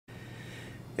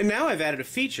And now I've added a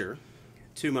feature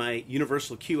to my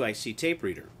universal QIC tape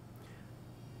reader.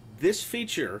 This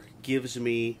feature gives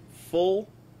me full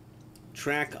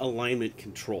track alignment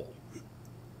control.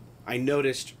 I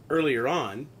noticed earlier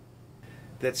on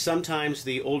that sometimes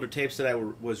the older tapes that I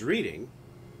was reading,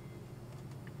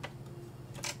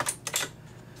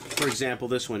 for example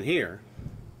this one here,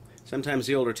 sometimes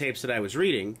the older tapes that I was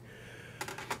reading,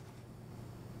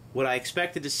 what I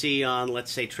expected to see on,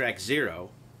 let's say, track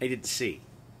 0, I didn't see.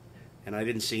 And I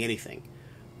didn't see anything.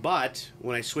 But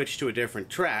when I switched to a different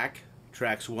track,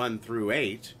 tracks 1 through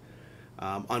 8,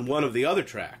 on one of the other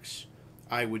tracks,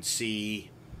 I would see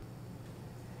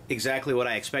exactly what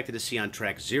I expected to see on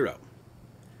track 0.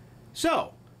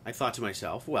 So I thought to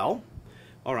myself, well,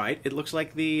 alright, it looks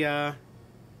like the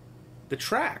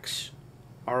tracks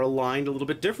are aligned a little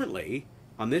bit differently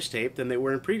on this tape than they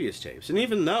were in previous tapes. And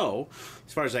even though,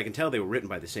 as far as I can tell, they were written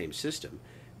by the same system,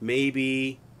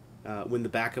 maybe when the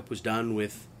backup was done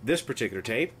with this particular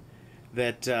tape,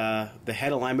 that the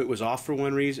head alignment was off for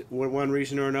one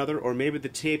reason or another, or maybe the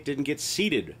tape didn't get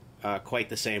seated quite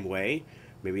the same way.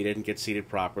 Maybe it didn't get seated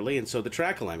properly, and so the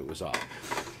track alignment was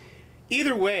off.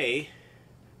 Either way,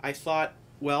 I thought,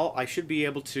 well, I should be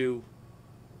able to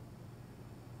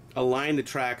align the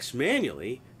tracks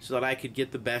manually so that I could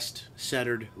get the best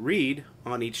centered read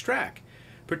on each track,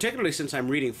 particularly since I'm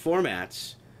reading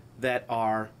formats that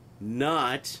are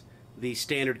not the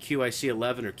standard QIC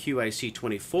 11 or QIC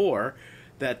 24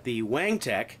 that the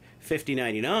Wangtec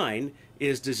 5099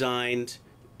 is designed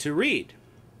to read.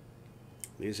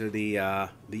 These are the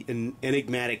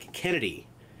enigmatic Kennedy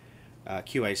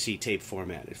QIC tape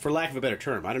format, for lack of a better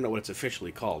term. I don't know what it's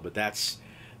officially called, but that's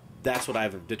what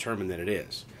I've determined that it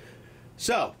is.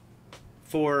 So,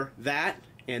 for that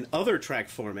and other track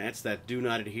formats that do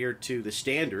not adhere to the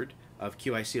standard of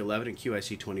QIC 11 and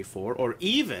QIC 24, or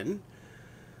even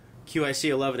QIC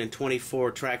 11 and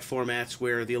 24 track formats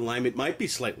where the alignment might be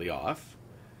slightly off,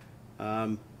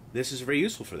 this is very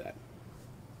useful for that.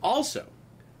 Also,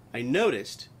 I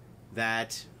noticed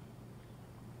that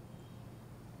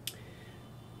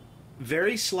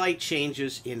very slight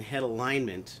changes in head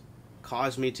alignment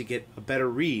cause me to get a better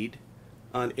read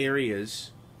on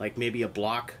areas like maybe a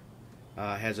block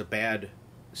has a bad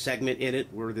segment in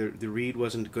it where the read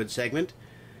wasn't a good segment.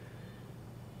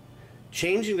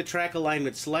 Changing the track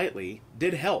alignment slightly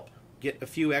did help get a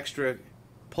few extra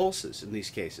pulses in these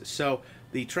cases. So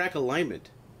the track alignment,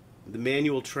 the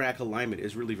manual track alignment,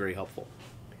 is really very helpful.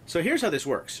 So here's how this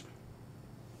works.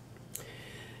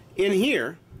 In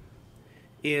here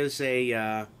is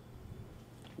a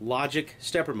logic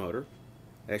stepper motor.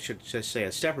 I should just say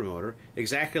a stepper motor,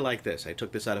 exactly like this. I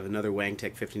took this out of another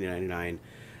Wangtec 5099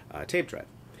 tape drive.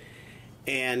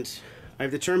 And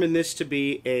I've determined this to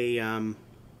be a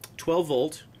 12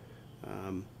 volt,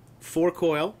 4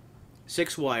 coil,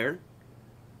 6 wire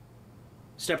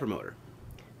stepper motor.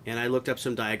 And I looked up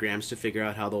some diagrams to figure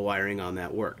out how the wiring on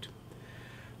that worked.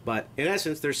 But in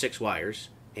essence, there's 6 wires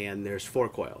and there's 4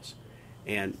 coils.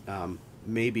 And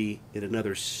maybe in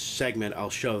another segment I'll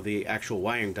show the actual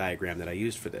wiring diagram that I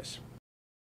used for this.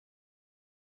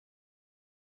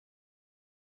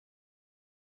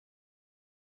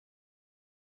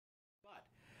 But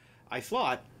I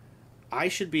thought I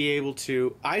should be able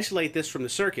to isolate this from the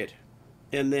circuit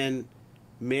and then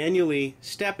manually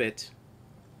step it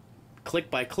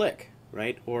click by click,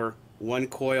 right? Or one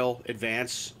coil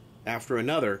advance after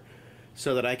another,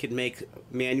 so that I could make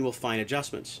manual fine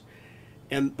adjustments.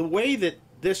 And the way that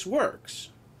this works,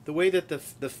 the way that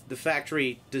the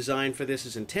factory design for this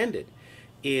is intended,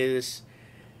 is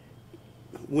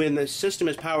when the system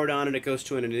is powered on and it goes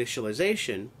to an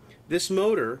initialization, this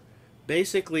motor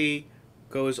basically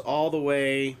goes all the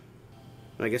way,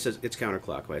 I guess it's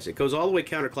counterclockwise. It goes all the way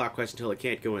counterclockwise until it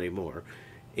can't go anymore.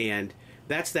 And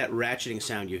that's that ratcheting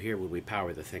sound you hear when we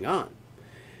power the thing on.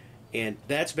 And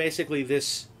that's basically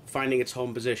this finding its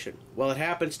home position. Well, it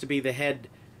happens to be the head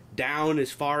down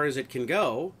as far as it can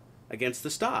go against the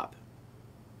stop.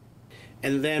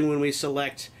 And then when we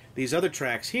select these other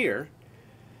tracks here,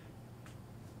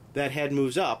 that head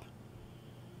moves up,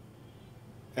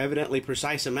 evidently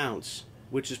precise amounts,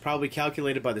 which is probably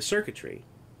calculated by the circuitry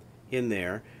in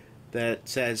there that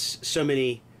says so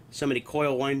many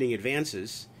coil winding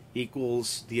advances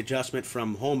equals the adjustment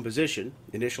from home position,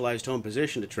 initialized home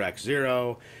position, to track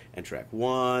 0 and track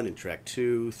 1 and track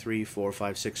 2, 3, 4,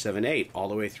 5, 6, 7, 8, all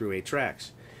the way through 8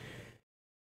 tracks.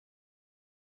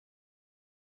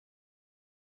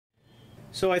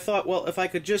 So I thought, well, if I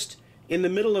could just, in the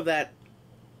middle of that,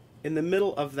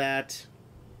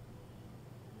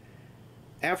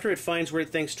 after it finds where it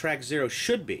thinks track 0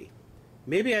 should be,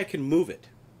 maybe I can move it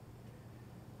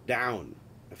down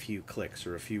a few clicks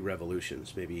or a few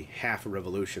revolutions, maybe half a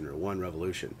revolution or one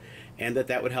revolution, and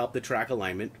that would help the track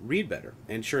alignment read better.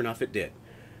 And sure enough, it did.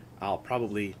 I'll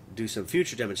probably do some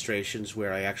future demonstrations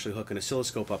where I actually hook an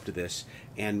oscilloscope up to this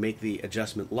and make the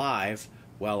adjustment live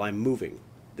while I'm moving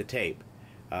the tape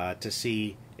to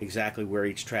see exactly where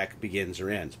each track begins or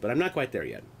ends. But I'm not quite there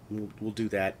yet. We'll do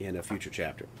that in a future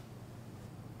chapter.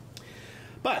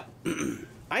 But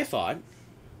I thought,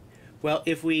 well,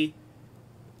 if we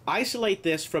isolate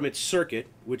this from its circuit,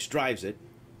 which drives it,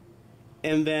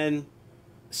 and then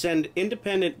send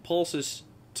independent pulses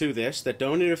to this that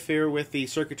don't interfere with the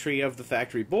circuitry of the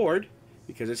factory board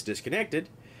because it's disconnected,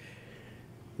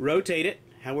 rotate it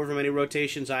however many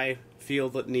rotations I feel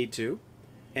that need to,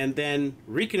 and then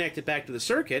reconnect it back to the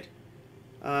circuit,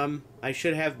 I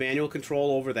should have manual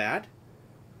control over that,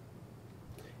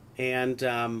 and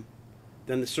then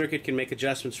the circuit can make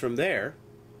adjustments from there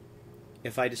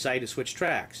if I decide to switch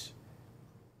tracks.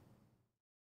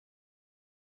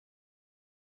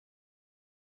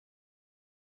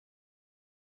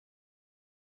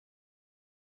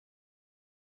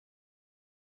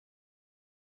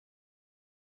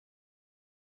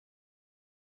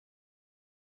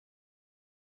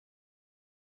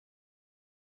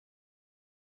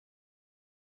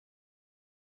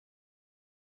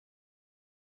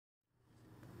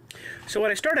 So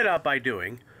what I started out by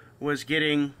doing was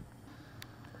getting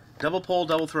double pole,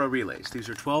 double throw relays. These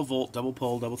are 12 volt double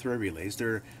pole, double throw relays.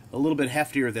 They're a little bit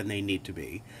heftier than they need to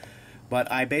be, but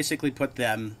I basically put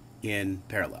them in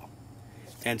parallel.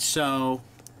 And so,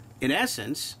 in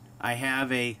essence, I have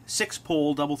a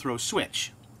 6-pole double throw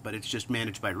switch, but it's just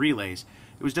managed by relays.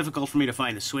 It was difficult for me to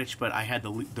find a switch, but I had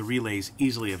the relays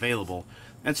easily available,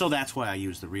 and so that's why I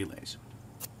use the relays.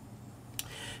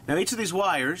 Now each of these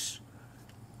wires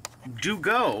do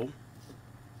go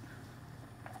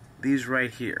these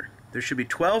right here. There should be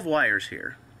 12 wires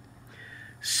here.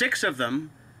 6 of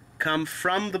them come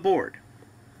from the board,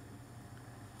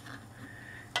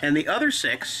 and the other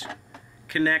 6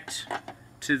 connect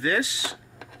to this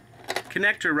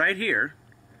connector right here,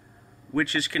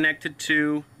 which is connected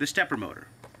to the stepper motor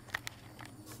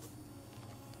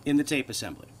in the tape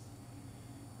assembly.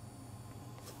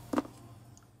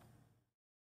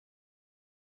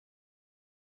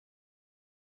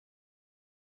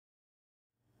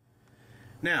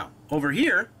 Now, over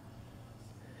here,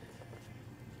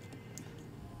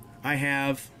 I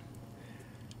have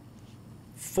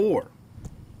 4.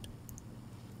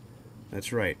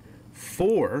 That's right,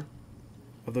 4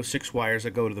 of those 6 wires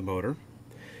that go to the motor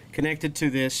connected to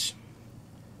this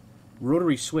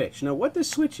rotary switch. Now, what this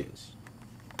switch is,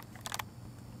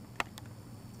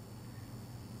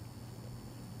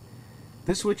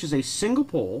 this switch is a single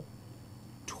pole,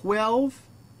 12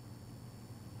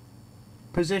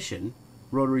 position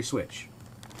rotary switch.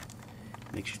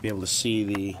 Make sure you be able to see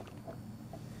the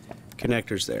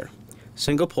connectors there.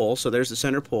 Single pole, so there's the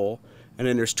center pole, and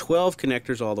then there's 12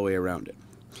 connectors all the way around it.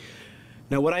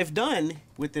 Now what I've done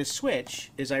with this switch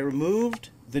is I removed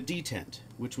the detent,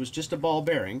 which was just a ball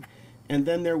bearing, and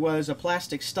then there was a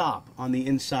plastic stop on the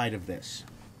inside of this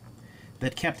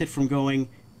that kept it from going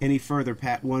any further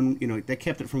past that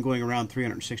kept it from going around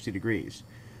 360 degrees.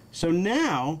 So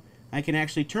now I can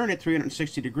actually turn it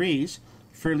 360 degrees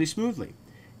fairly smoothly.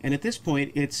 And at this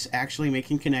point, it's actually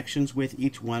making connections with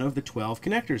each one of the 12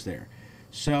 connectors there.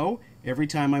 So every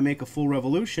time I make a full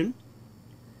revolution,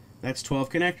 that's 12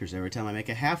 connectors. Every time I make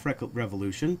a half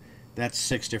revolution, that's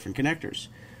 6 different connectors.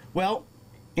 Well,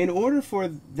 in order for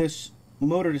this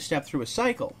motor to step through a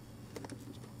cycle,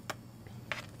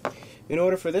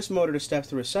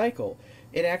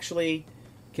 it actually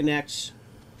connects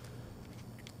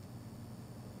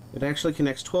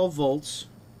 12 volts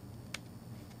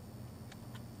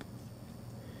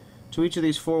to each of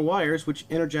these 4 wires, which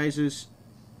energizes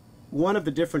one of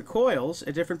the different coils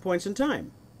at different points in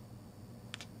time.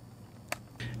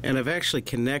 And I've actually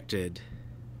connected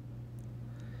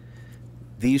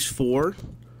these 4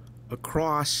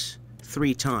 across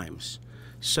 3 times.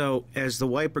 So as the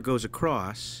wiper goes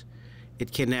across,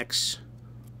 it connects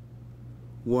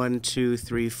 1, 2,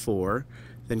 3, 4,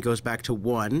 then goes back to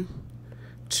 1,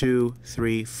 2,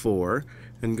 3, 4,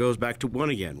 and goes back to 1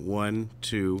 again. 1,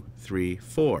 2, 3,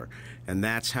 4. And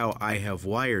that's how I have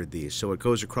wired these. So it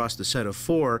goes across the set of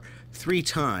 4 3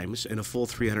 times in a full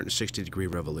 360-degree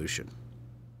revolution.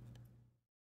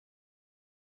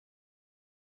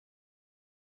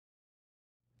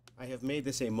 I have made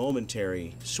this a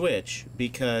momentary switch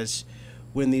because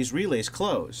when these relays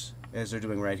close, as they're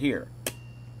doing right here,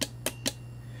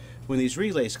 when these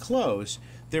relays close,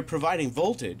 they're providing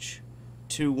voltage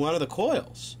to one of the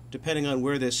coils, depending on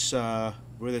where this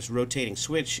rotating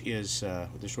switch is,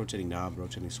 this rotating knob,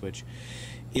 rotating switch,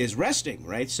 is resting,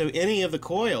 right? So any of the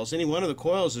coils, any one of the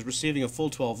coils is receiving a full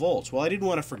 12 volts. Well, I didn't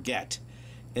want to forget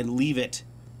and leave it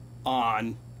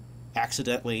on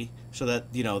accidentally so that,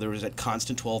 you know, there was that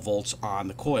constant 12 volts on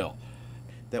the coil.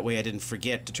 That way I didn't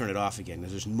forget to turn it off again.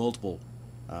 There's multiple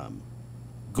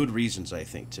good reasons, I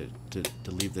think, to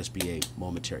leave this be a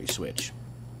momentary switch.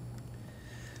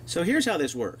 So here's how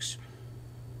this works.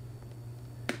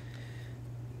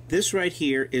 This right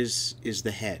here is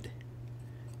the head.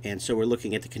 And so we're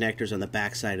looking at the connectors on the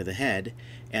back side of the head,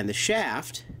 and the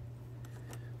shaft,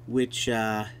 which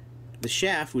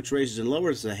raises and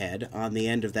lowers the head on the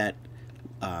end of that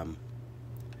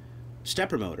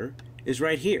stepper motor, is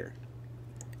right here.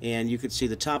 And you can see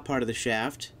the top part of the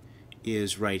shaft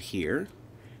is right here,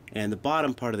 and the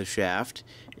bottom part of the shaft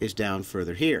is down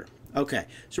further here. Okay,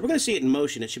 so we're going to see it in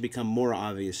motion. It should become more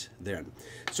obvious then.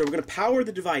 So we're going to power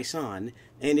the device on,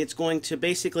 and it's going to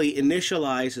basically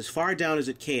initialize as far down as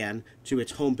it can to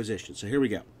its home position. So here we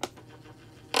go.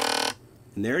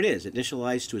 And there it is,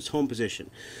 initialized to its home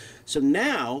position. So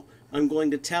now I'm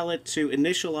going to tell it to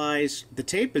initialize the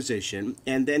tape position,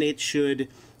 and then it should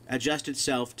adjust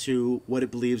itself to what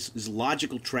it believes is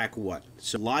logical track 1.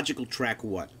 So logical track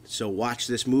 1. So watch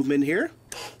this movement here.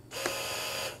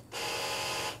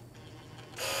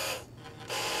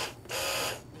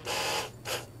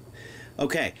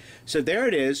 Okay, so there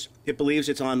it is. It believes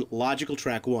it's on logical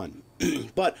track 1.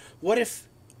 But what if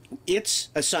its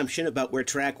assumption about where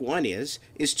track 1 is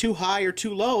too high or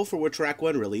too low for where track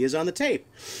 1 really is on the tape?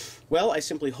 Well, I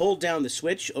simply hold down the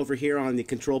switch over here on the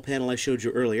control panel I showed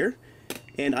you earlier,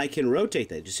 and I can rotate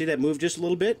that. Did you see that move just a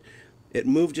little bit? It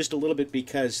moved just a little bit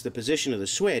because the position of the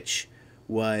switch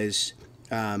was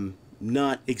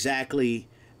not exactly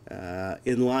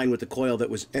in line with the coil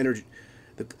that was energized.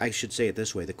 I should say it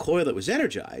this way. The coil that was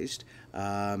energized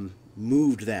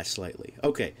moved that slightly.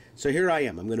 Okay, so here I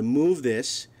am. I'm going to move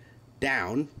this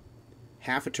down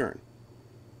half a turn.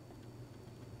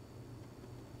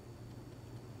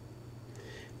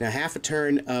 Now, half a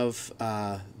turn of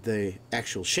the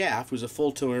actual shaft was a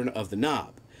full turn of the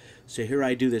knob. So here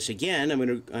I do this again. I'm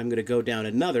going to go down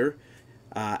another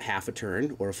half a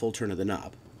turn or a full turn of the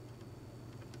knob.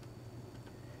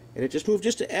 And it just moved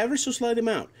just ever so slight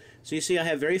amount. So you see I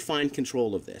have very fine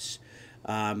control of this.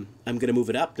 I'm going to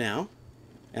move it up now,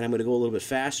 and I'm going to go a little bit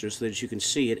faster so that you can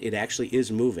see it actually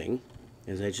is moving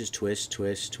as I just twist,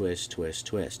 twist, twist, twist,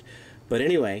 twist. But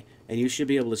anyway, and you should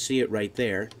be able to see it right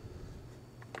there,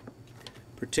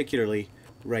 particularly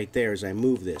right there as I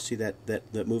move this. See that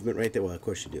movement right there? Well, of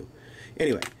course you do.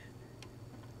 Anyway,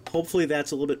 hopefully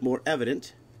that's a little bit more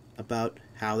evident about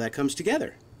how that comes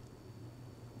together.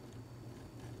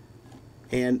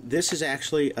 And this is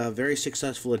actually a very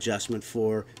successful adjustment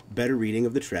for better reading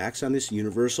of the tracks on this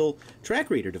universal track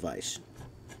reader device.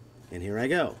 And here I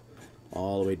go,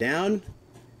 all the way down.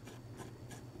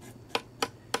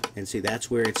 And see, that's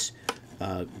where it's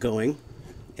going.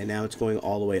 And now it's going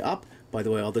all the way up. By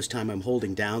the way, all this time I'm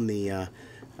holding down the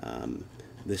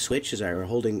switch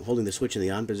holding the switch in the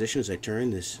on position as I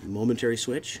turn this momentary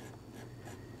switch.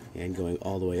 And going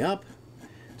all the way up.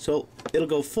 So it'll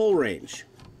go full range.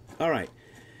 All right.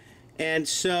 And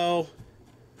so,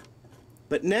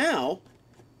 but now,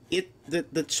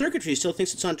 the circuitry still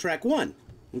thinks it's on track 1.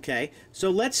 Okay, so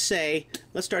let's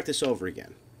start this over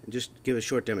again and just give a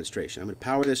short demonstration. I'm going to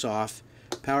power this off,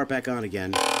 power it back on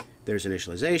again. There's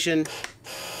initialization,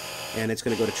 and it's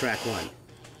going to go to track 1.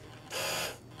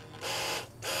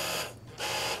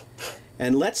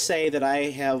 And let's say that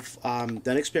I have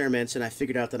done experiments and I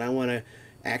figured out that I want to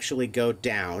actually go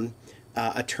down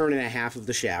a turn and a half of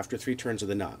the shaft, or 3 turns of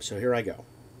the knob. So here I go.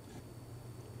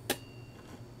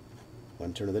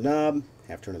 1 turn of the knob,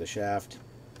 half turn of the shaft,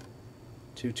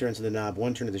 2 turns of the knob,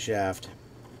 1 turn of the shaft,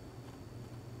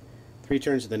 3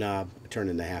 turns of the knob, a turn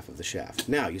and a half of the shaft.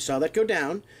 Now, you saw that go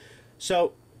down.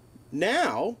 So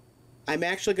now I'm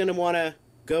actually going to want to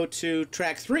go to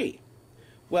track 3.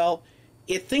 Well,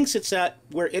 it thinks it's at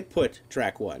where it put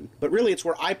track 1, but really it's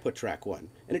where I put track 1.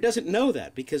 And it doesn't know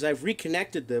that because I've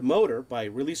reconnected the motor by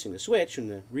releasing the switch, and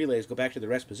the relays go back to the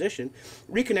rest position,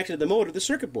 reconnected the motor to the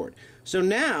circuit board. So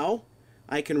now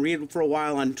I can read for a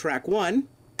while on track 1,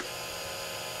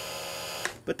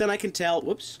 but then I can tell,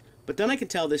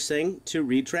 this thing to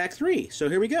read track 3. So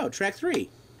here we go, track 3.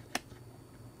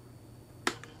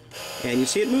 And you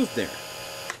see it moved there.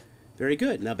 Very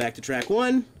good. Now back to track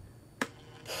 1.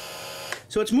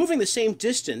 So it's moving the same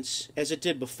distance as it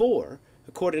did before,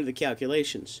 according to the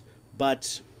calculations,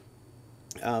 but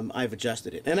I've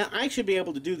adjusted it. And I should be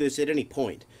able to do this at any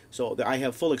point. So I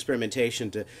have full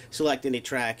experimentation to select any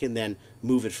track and then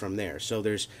move it from there. So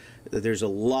there's a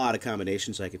lot of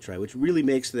combinations I could try, which really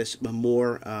makes this a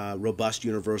more robust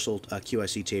universal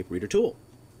QIC tape reader tool.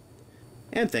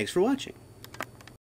 And thanks for watching.